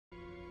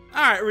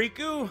Alright,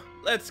 Riku,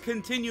 let's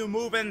continue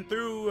moving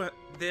through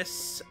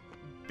this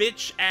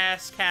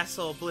bitch-ass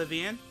Castle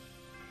Oblivion.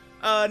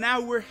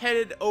 Now we're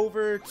headed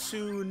over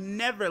to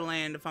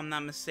Neverland, if I'm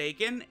not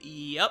mistaken.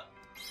 Yup.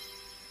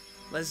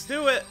 Let's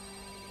do it.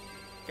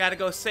 Gotta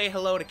go say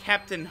hello to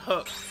Captain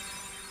Hook.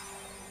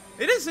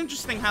 It is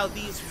interesting how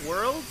these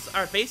worlds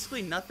are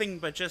basically nothing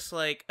but just,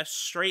 like, a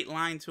straight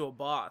line to a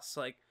boss.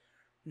 Like,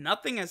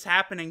 nothing is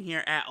happening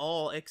here at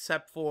all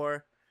except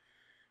for...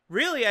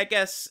 Really, I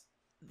guess...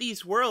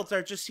 These worlds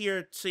are just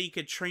here so you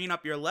could train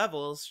up your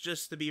levels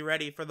just to be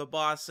ready for the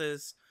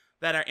bosses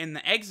that are in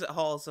the exit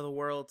halls of the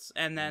worlds,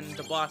 and then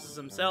the bosses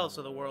themselves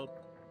of the world.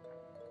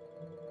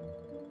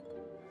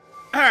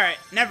 Alright,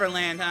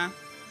 Neverland, huh?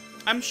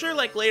 I'm sure,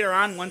 like, later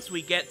on, once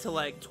we get to,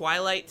 like,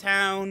 Twilight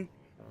Town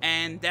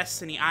and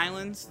Destiny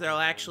Islands, there'll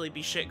actually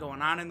be shit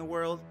going on in the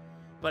world.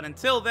 But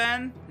until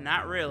then,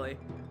 not really.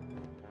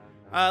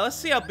 Let's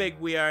see how big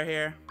we are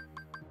here.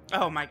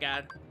 Oh my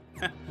god.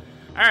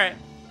 Alright.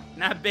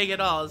 Not big at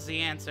all is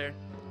the answer.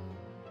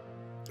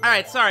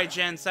 Alright, sorry,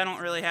 gents. I don't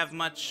really have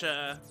much,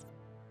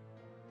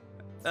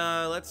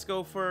 let's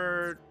go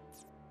for...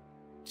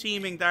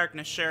 Teaming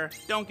Darkness, sure.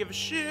 Don't give a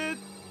shit.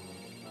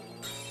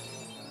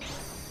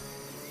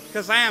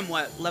 Because I am,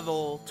 what,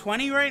 level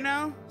 20 right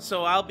now?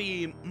 So I'll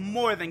be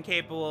more than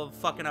capable of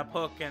fucking up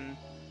Hook and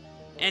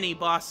any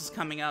bosses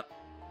coming up.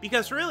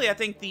 Because really, I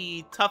think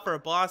the tougher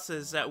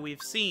bosses that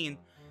we've seen,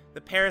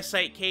 the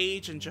Parasite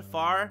Cage and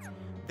Jafar...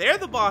 They're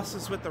the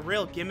bosses with the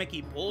real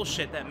gimmicky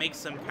bullshit that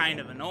makes them kind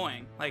of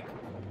annoying. Like,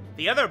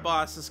 the other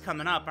bosses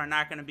coming up are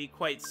not going to be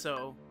quite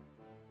so...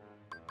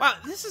 Wow,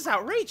 this is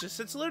outrageous.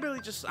 It's literally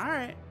just...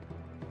 Alright.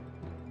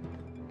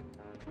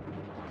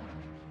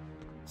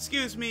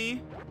 Excuse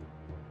me.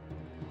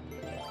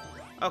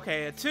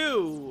 Okay, a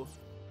 2.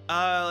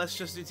 Let's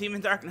just do Team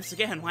in Darkness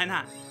again. Why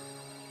not?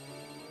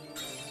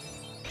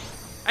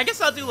 I guess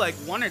I'll do, like,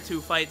 1 or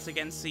 2 fights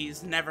against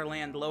these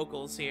Neverland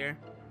locals here.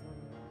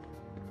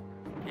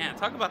 Yeah,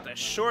 talk about the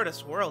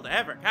shortest world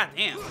ever. God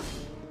damn.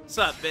 What's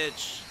up,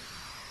 bitch?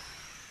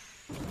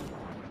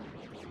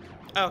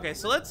 Okay,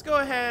 so let's go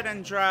ahead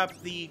and drop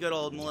the good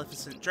old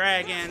Maleficent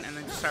Dragon and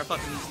then just start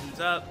fucking these dudes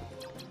up.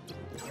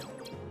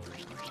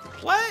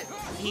 What?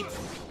 He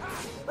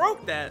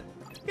broke that.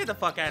 Get the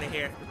fuck out of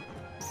here.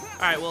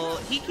 Alright, well,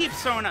 he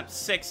keeps throwing up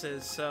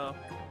 6s, so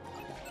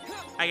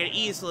I could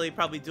easily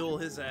probably duel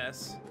his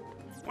ass.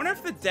 Wonder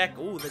if the deck...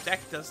 Ooh, the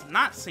deck does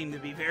not seem to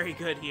be very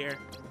good here.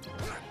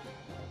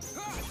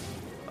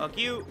 Fuck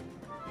you.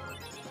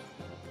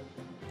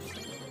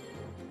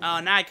 Oh,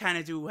 now I kind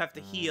of do have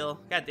to heal.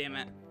 God damn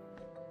it.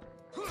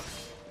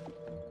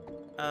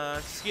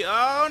 Oh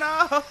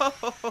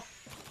no!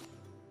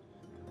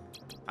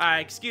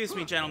 Alright, excuse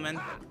me, gentlemen.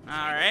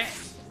 Alright,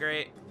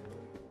 great.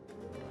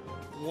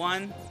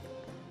 1.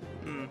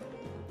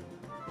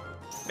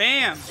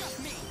 Bam!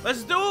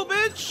 Let's duel,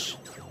 bitch!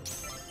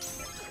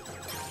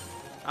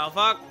 Oh,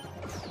 fuck.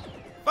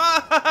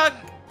 Fuck!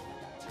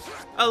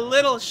 A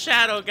little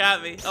shadow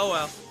got me. Oh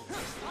well.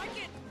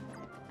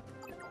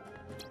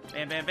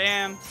 Bam, bam,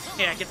 bam.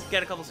 Yeah,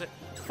 get a couple...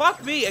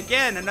 Fuck me!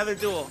 Again, another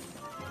duel.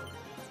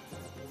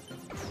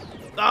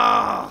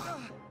 Oh!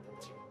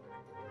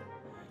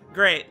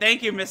 Great.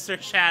 Thank you,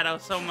 Mr. Shadow,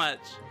 so much.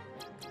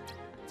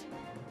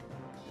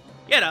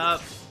 Get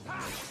up.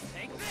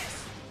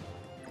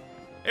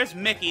 There's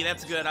Mickey.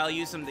 That's good. I'll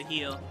use him to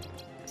heal.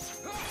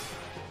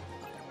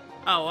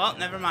 Oh, well,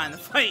 never mind the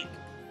fight.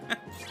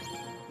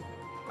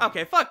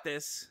 Okay, fuck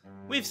this.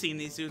 We've seen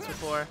these dudes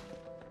before.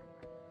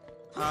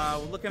 We're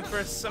looking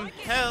for some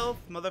health,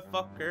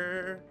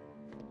 motherfucker.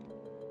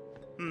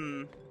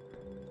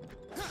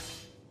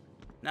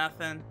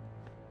 Nothing.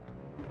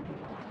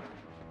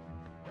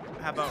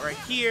 How about right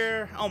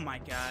here? Oh my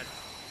god.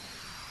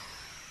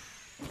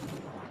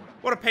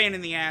 What a pain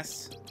in the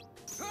ass.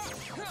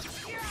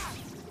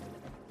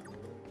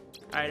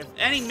 Alright, if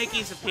any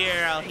Mickeys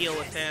appear, I'll heal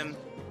with him.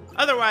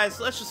 Otherwise,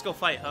 let's just go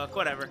fight Hook,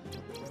 whatever.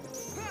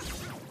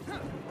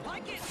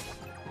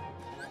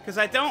 Because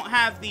I don't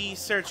have the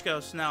Search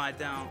Ghost. No, I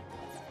don't.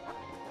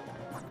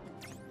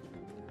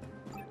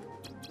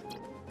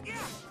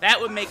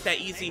 That would make that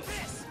easy.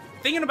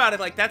 Thinking about it,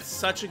 like, that's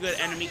such a good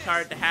enemy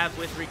card to have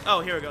with Riku. Oh,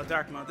 here we go.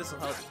 Dark mode. This will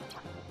help.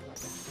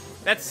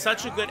 That's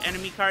such a good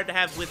enemy card to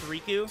have with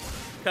Riku.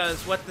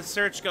 Because what the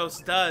Search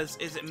Ghost does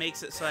is it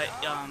makes it so that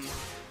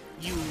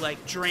you,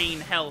 like, drain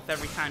health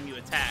every time you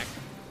attack.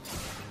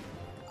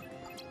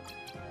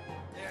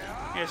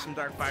 Here's some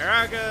Dark Fire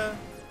Aga.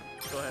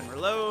 Go ahead and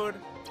reload.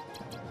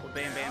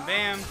 Bam, bam,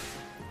 bam.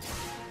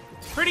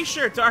 Pretty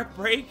sure Dark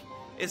Break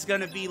is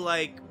gonna be,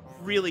 like,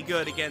 really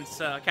good against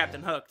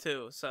Captain Hook,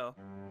 too, so...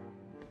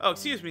 Oh,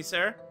 excuse me,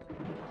 sir.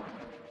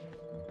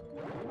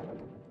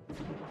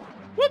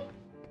 Whoop!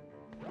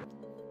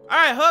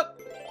 Alright,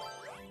 Hook!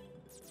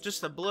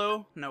 Just a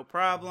blue, no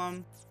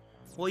problem.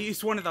 We'll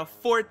use one of the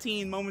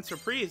 14 moments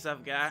reprieve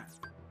I've got.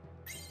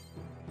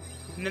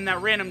 And then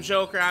that random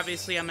Joker,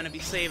 obviously, I'm gonna be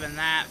saving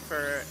that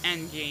for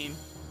endgame.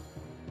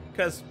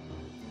 Because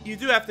You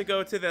do have to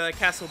go to the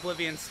Castle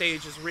Oblivion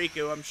stage as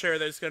Riku. I'm sure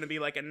there's going to be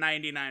like a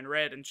 99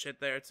 red and shit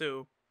there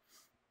too.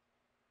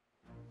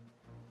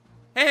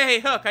 Hey,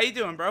 Hook, how you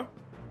doing, bro?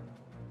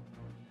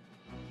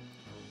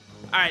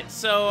 Alright,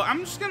 so I'm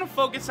just going to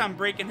focus on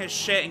breaking his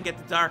shit and get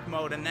the dark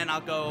mode, and then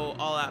I'll go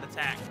all-out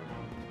attack.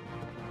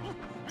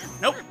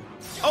 Nope.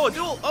 Oh, a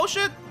duel. Oh,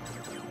 shit.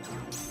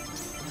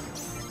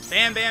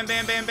 Bam, bam,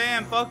 bam, bam,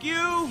 bam. Fuck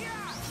you.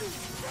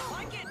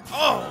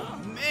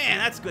 Oh, man,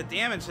 that's good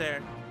damage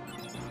there.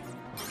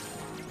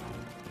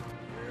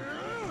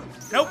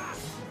 Nope.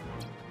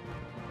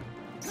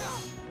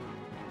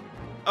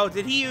 Oh,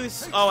 did he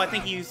use... Oh, I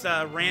think he used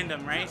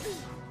random, right?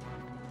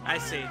 I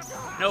see.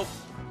 Nope.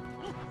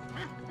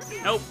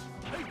 Nope.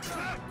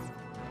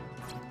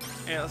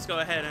 Yeah, let's go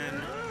ahead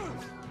and...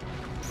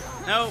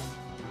 Nope.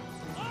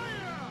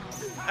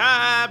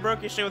 Ah,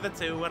 broke your shit with a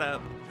 2. What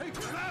up?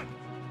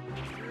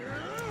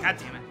 God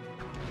damn it.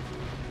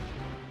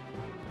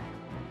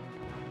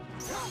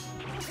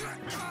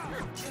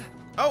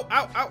 Oh,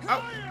 ow, ow,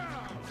 ow.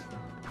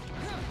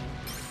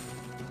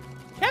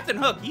 Captain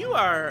Hook, you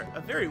are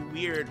a very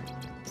weird...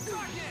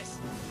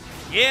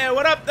 Yeah,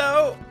 what up,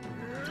 though?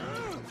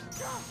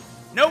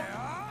 Nope.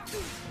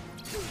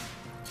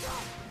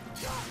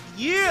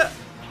 Yeah.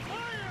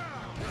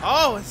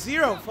 Oh, a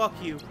 0. Fuck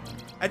you.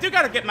 I do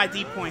gotta get my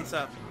D points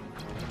up.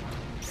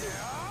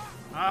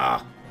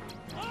 Ah.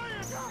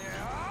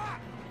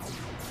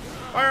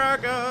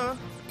 Faraga.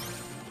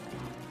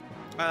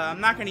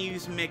 I'm not gonna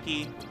use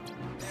Mickey.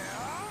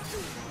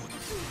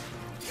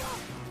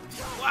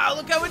 Wow,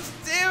 look how much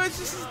damage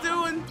this is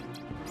doing.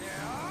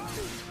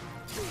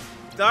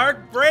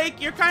 Dark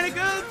Break, you're kind of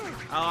good.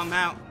 Oh, I'm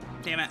out.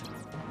 Damn it.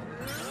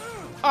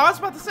 Oh, I was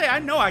about to say, I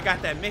know I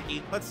got that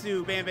Mickey. Let's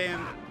do bam,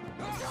 bam.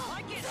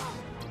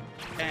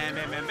 Bam,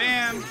 bam, bam,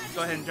 bam.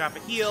 Go ahead and drop a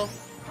heal.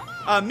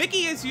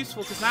 Mickey is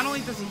useful because not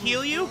only does he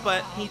heal you,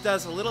 but he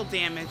does a little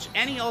damage,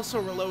 and he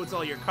also reloads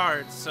all your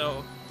cards,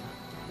 so...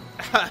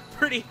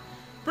 pretty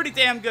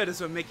damn good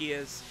is what Mickey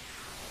is.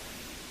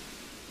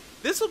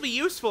 This will be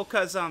useful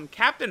because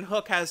Captain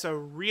Hook has a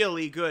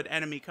really good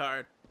enemy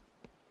card.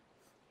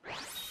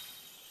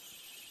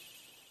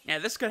 Yeah,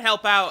 this could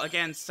help out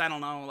against, I don't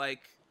know,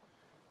 like,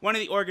 one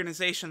of the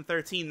Organization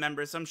 13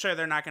 members. I'm sure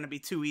they're not going to be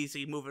too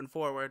easy moving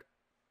forward.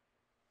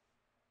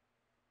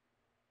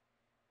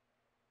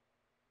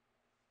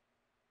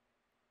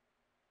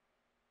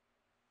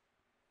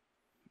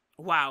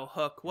 Wow,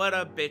 Hook, what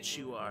a bitch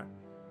you are.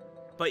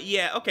 But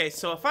yeah, okay,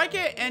 so if I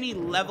get any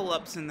level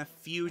ups in the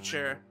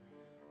future,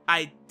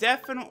 I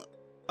definitely...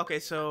 Okay,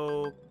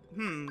 so...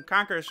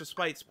 Conqueror's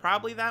Respite's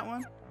probably that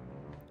one.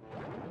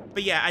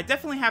 But yeah, I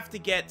definitely have to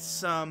get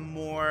some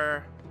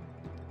more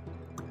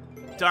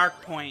dark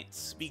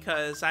points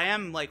because I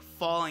am, like,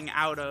 falling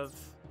out of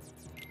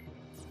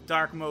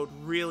dark mode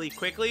really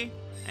quickly,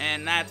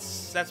 and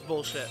that's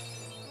bullshit.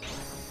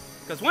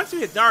 Because once you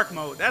hit dark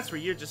mode, that's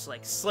where you're just,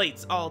 like,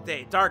 slates all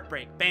day. Dark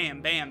break,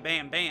 bam, bam,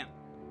 bam, bam.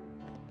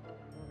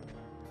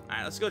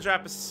 Alright, let's go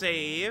drop a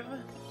save.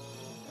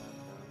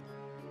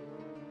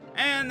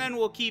 And then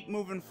we'll keep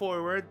moving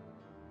forward.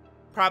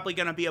 Probably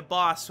gonna be a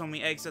boss when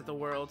we exit the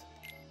world.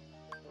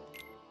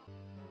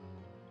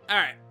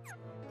 Alright.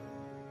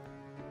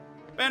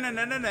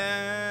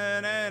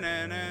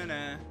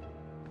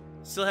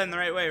 Still heading the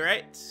right way,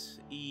 right?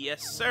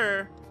 Yes,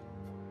 sir.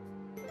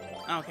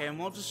 Okay, and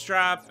we'll just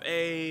drop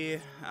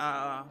a,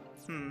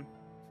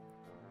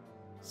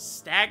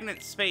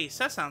 stagnant space.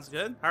 That sounds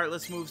good.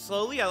 Heartless move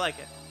slowly. I like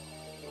it.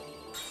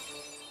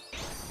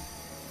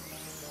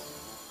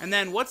 And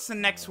then what's the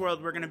next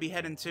world we're going to be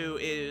heading to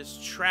is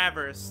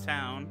Traverse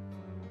Town.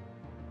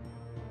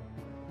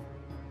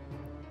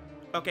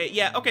 Okay,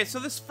 yeah, okay, so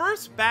this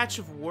first batch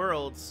of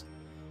worlds,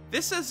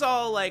 this is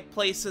all, like,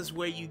 places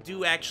where you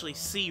do actually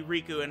see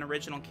Riku in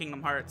original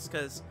Kingdom Hearts,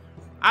 because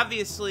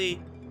obviously,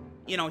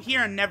 you know,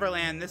 here in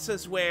Neverland, this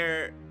is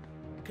where,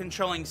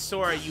 controlling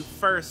Sora, you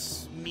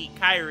first meet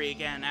Kairi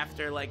again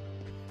after, like,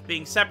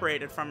 being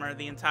separated from her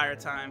the entire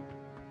time.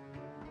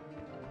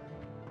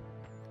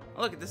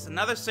 Oh, look at this,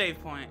 another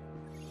save point.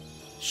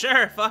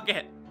 Sure, fuck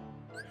it.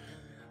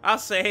 I'll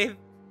save.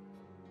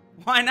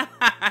 Why not?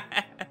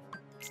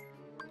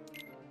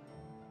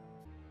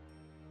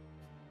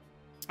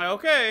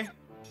 Okay.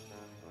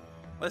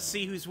 Let's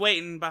see who's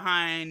waiting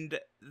behind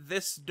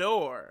this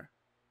door.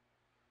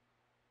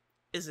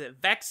 Is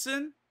it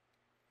Vexen?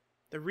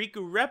 The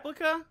Riku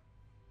replica?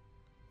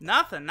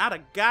 Nothing, not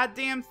a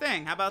goddamn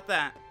thing. How about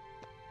that?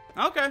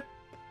 Okay.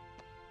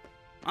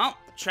 Well,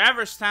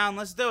 Traverse Town,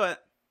 let's do it.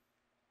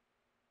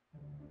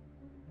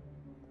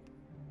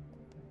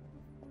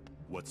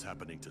 What's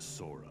happening to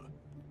Sora?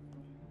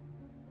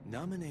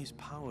 Naminé's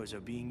powers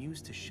are being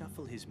used to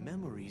shuffle his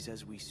memories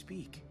as we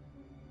speak.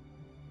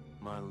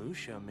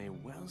 Marluxia may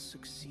well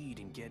succeed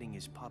in getting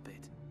his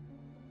puppet.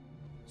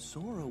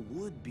 Sora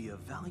would be a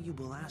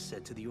valuable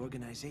asset to the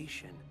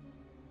organization.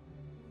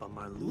 But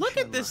Marluxia Look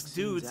at this Maxine's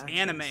dude's actions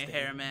anime stay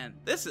hair, man.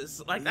 This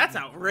is, like, that's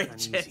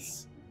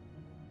outrageous.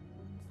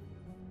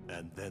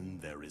 And then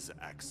there is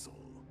Axel.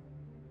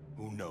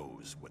 Who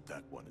knows what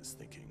that one is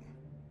thinking?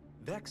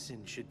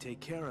 Vexen should take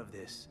care of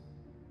this.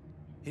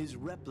 His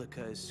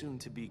replica is soon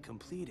to be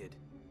completed.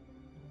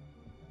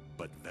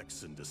 But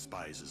Vexen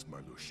despises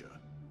Marluxia.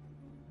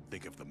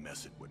 Think of the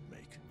mess it would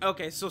make.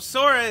 Okay, so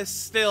Sora is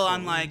still So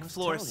on, we like, must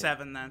floor tell him.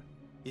 7 then.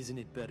 Isn't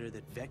it better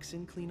that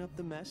Vexen clean up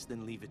the mess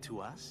than leave it to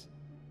us?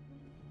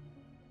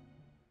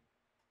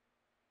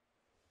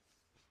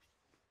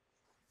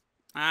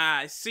 Ah,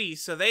 I see.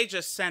 So they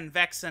just send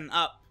Vexen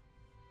up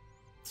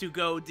to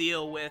go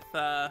deal with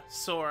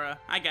Sora.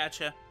 I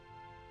gotcha.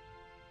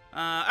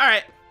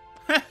 Alright.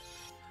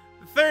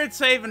 Third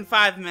save in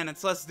 5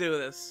 minutes. Let's do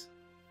this.